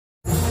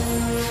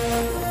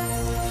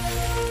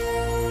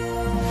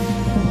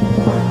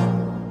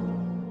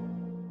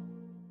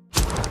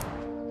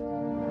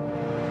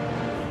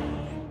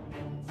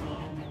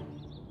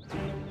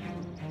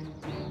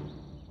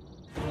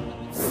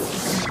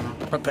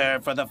Prepare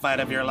for the fight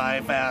of your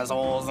life,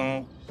 assholes.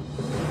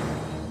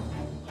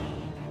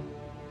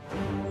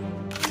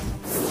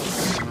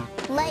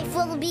 Life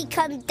will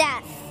become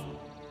death.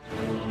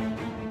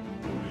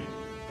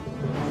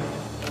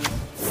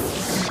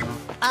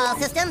 All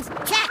systems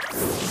check.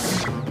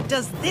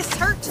 Does this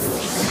hurt?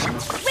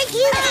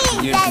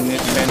 You've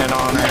been an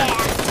honor.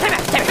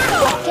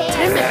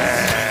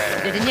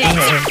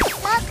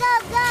 Go, go,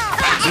 go!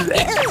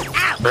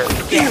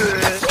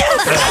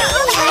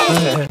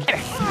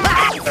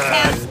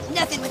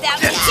 Nothing without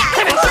me.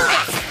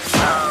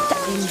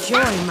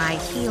 Enjoy my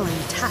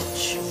healing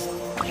touch.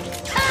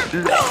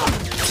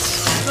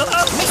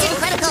 Mission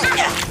critical.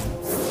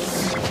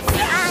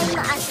 I'm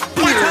a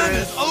Time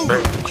is over.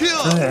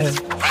 Kill.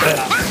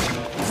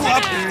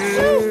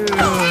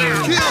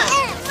 Kill.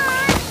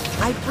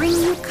 I bring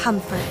you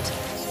comfort.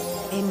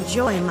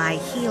 Enjoy my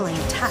healing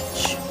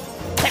touch.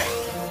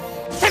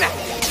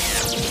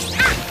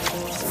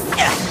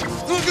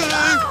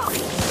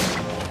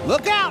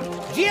 Look out!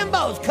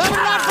 Jimbo's coming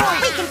right for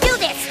you! We can do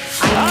this!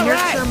 I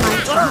nurture my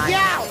Look tribe.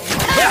 out!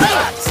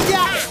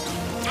 Stop!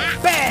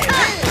 Bang!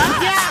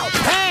 Look out!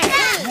 Hey!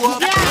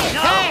 Look out!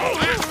 Hey!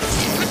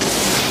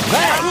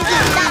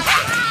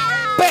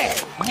 Bang!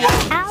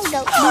 I'll go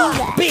do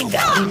that.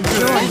 Bingo!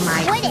 Enjoy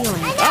my Wait it.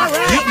 healing I touch.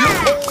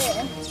 know.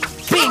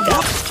 Bingo!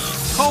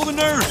 Call the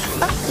nurse.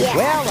 Yeah.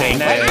 Well,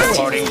 Dana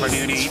reporting for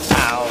duty.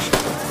 Ow.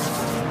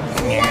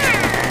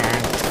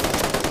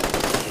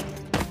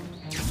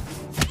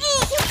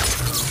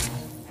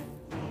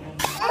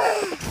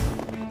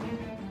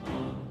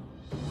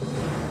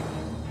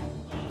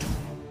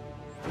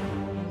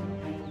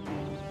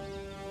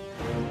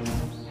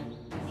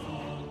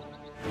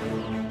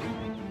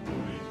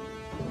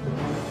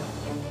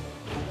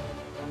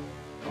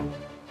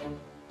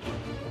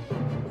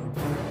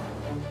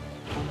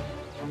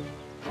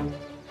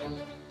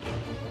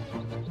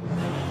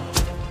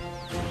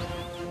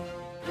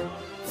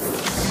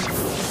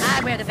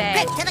 I wear the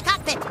bag. Quick, to the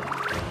cockpit.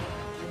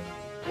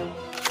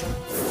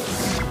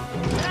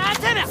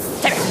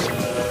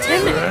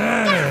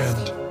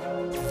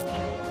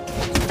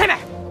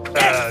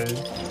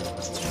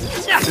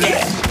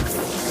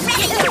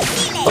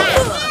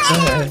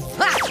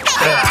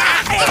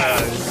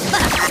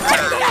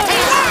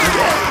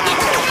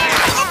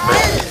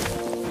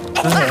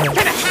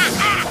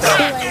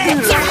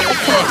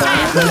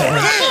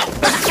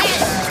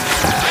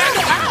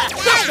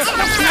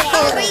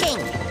 Reading.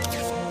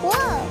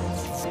 Whoa.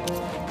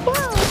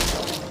 Whoa.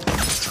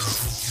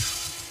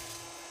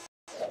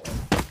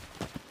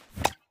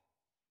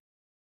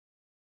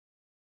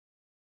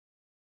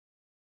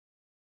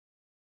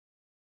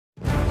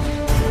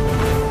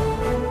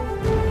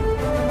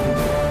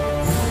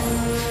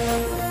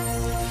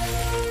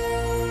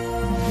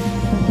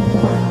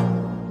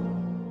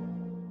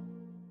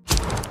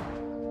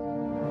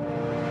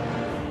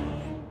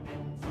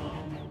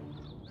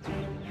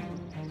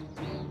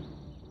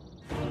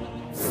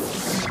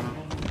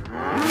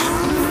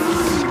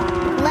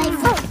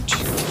 Life out.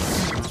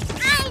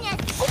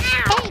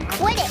 Hey,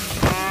 quit it.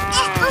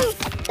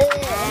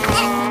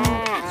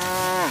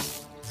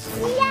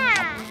 Yeah.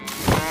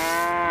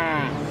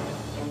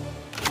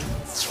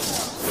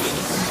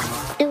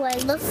 Do I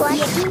look like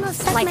you must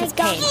suck my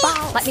golf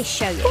balls? Let me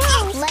show you.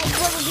 Life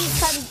will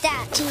become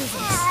that.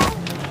 Jesus.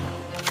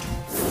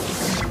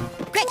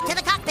 Quick, to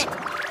the cockpit.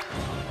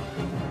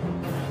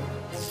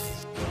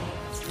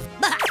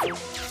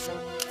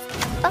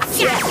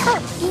 Oh,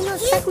 you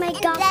must suck my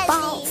golf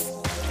balls.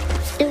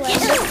 Do I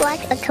look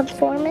like a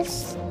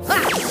conformist?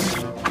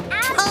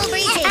 Oh,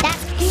 Bridget.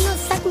 You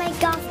must suck my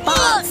golf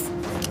balls.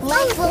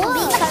 Life will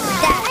become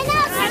that.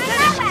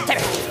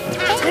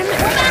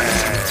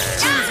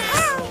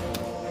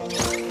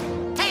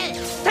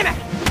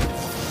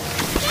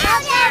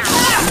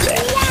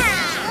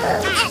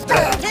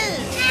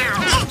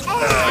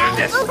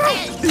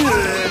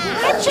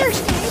 What's your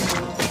stake?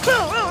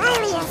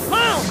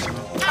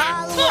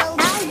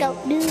 I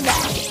don't do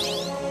that.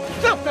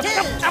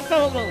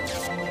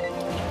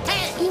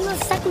 You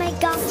must suck my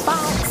golf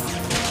balls.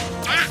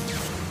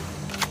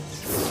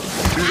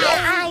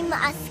 I'm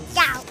a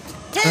scout.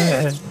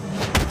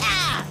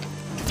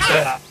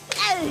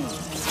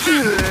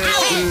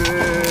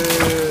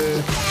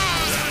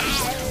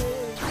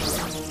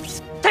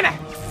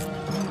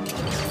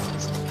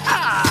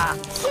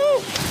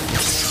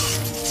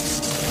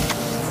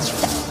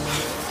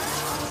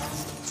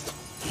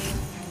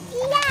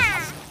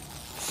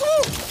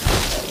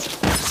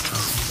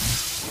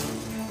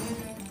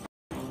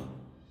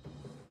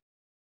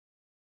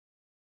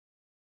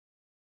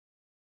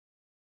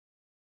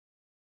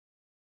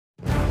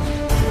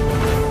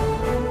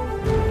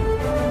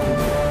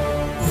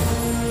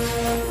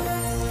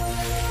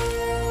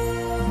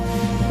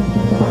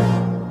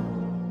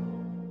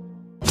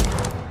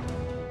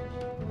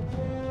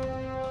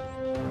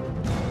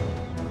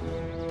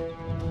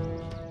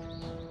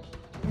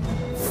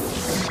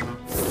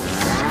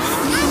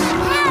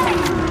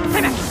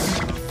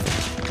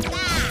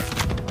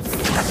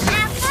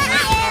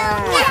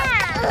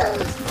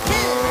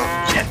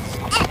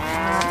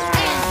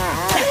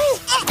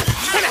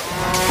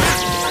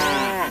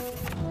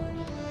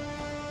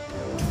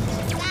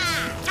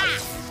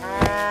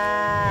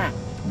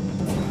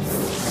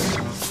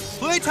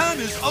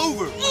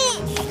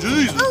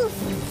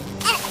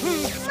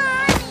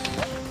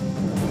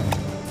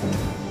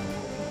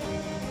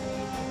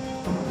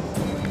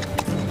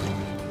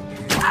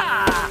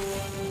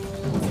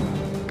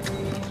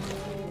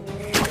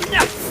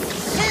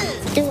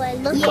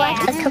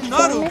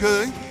 not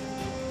okay.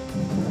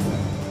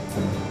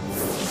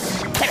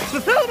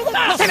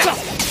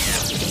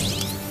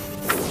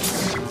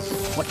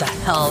 What the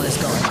hell is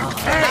going on?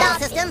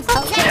 Stop systems.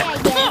 Okay,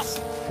 I guess.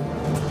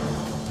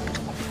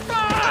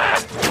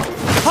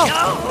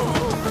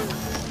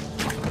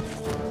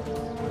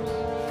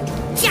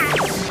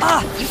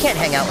 You can't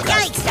hang out with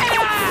us.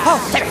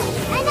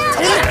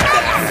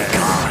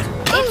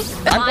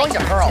 I'm going to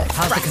hurl.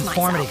 How's the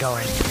conformity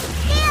going?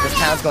 This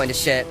town's going to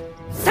shit.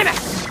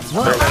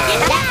 What?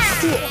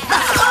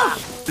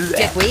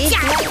 Dickweed?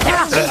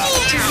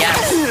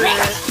 Yes.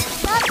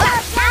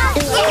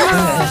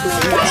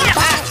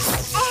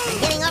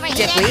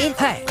 Dickweed?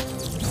 Hey.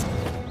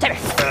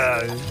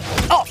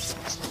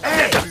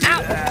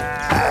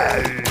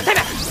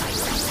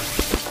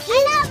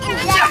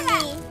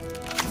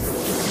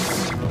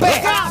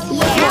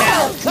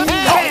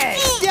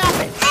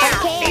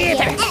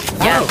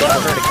 Yeah, go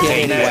over to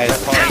kid anyway.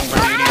 Reporting for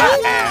duty.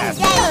 Ass.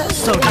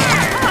 So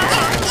damn.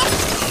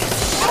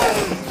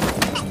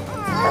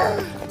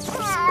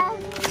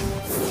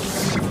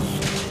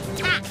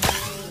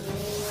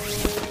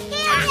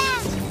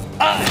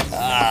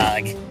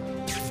 Ugh.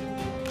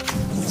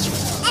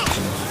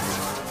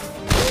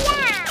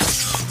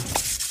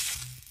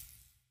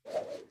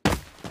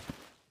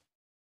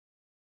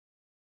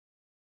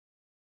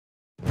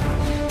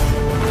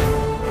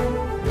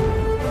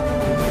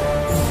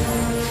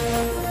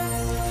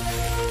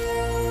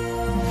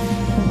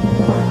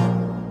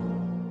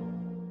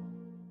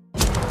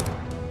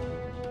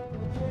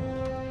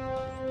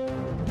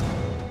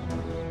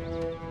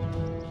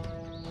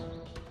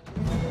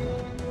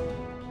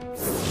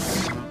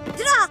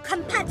 Draw,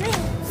 compadre.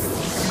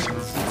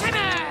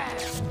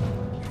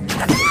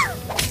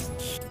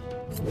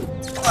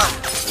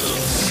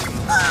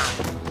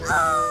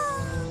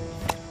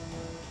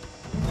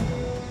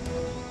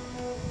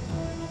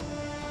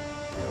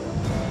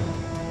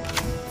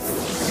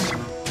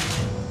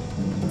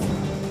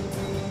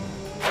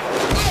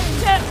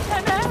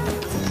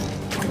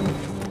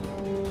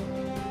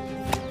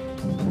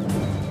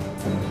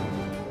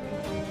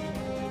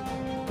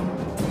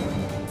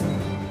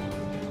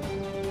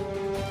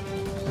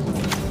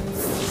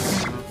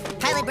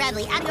 Pilot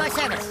Bradley, at your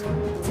service.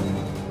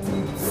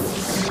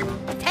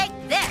 Take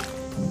this.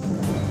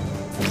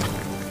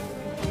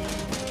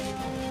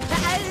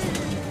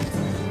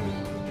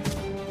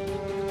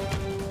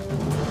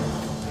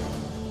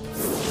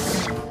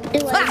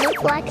 Do I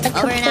look like a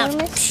Over and out.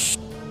 conformist?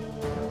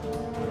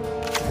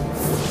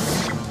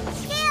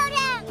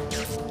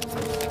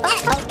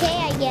 Oh, okay,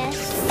 I guess.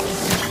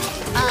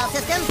 All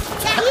systems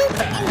check.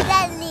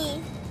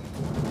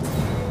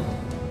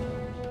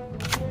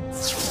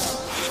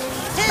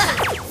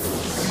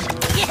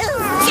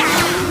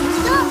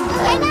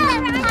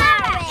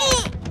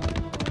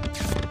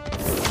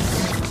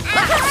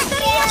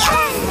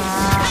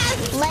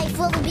 Life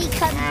will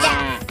become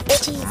death.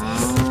 Jesus.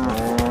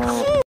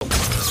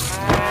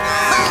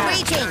 Ball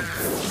breaching.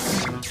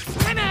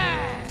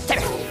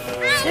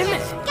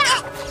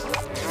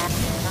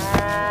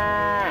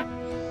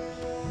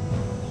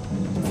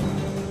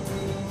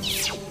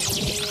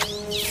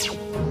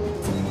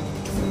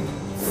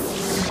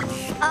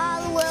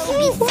 All will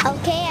be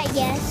okay, I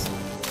guess.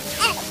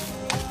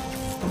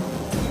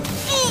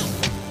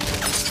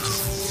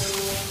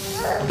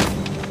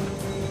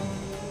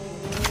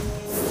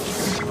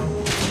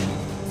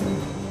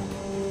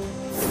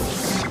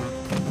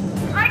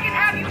 I can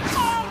have you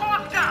all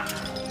locked up!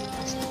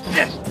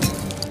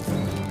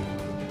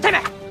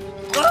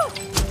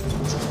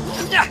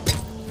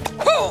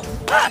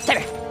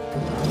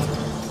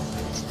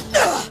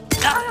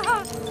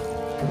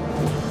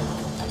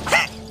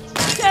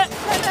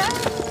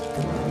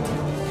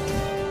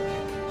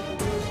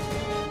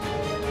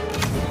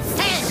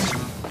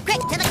 Quick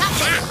to the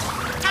cockpit.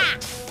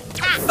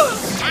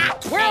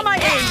 Where are my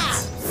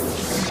aids?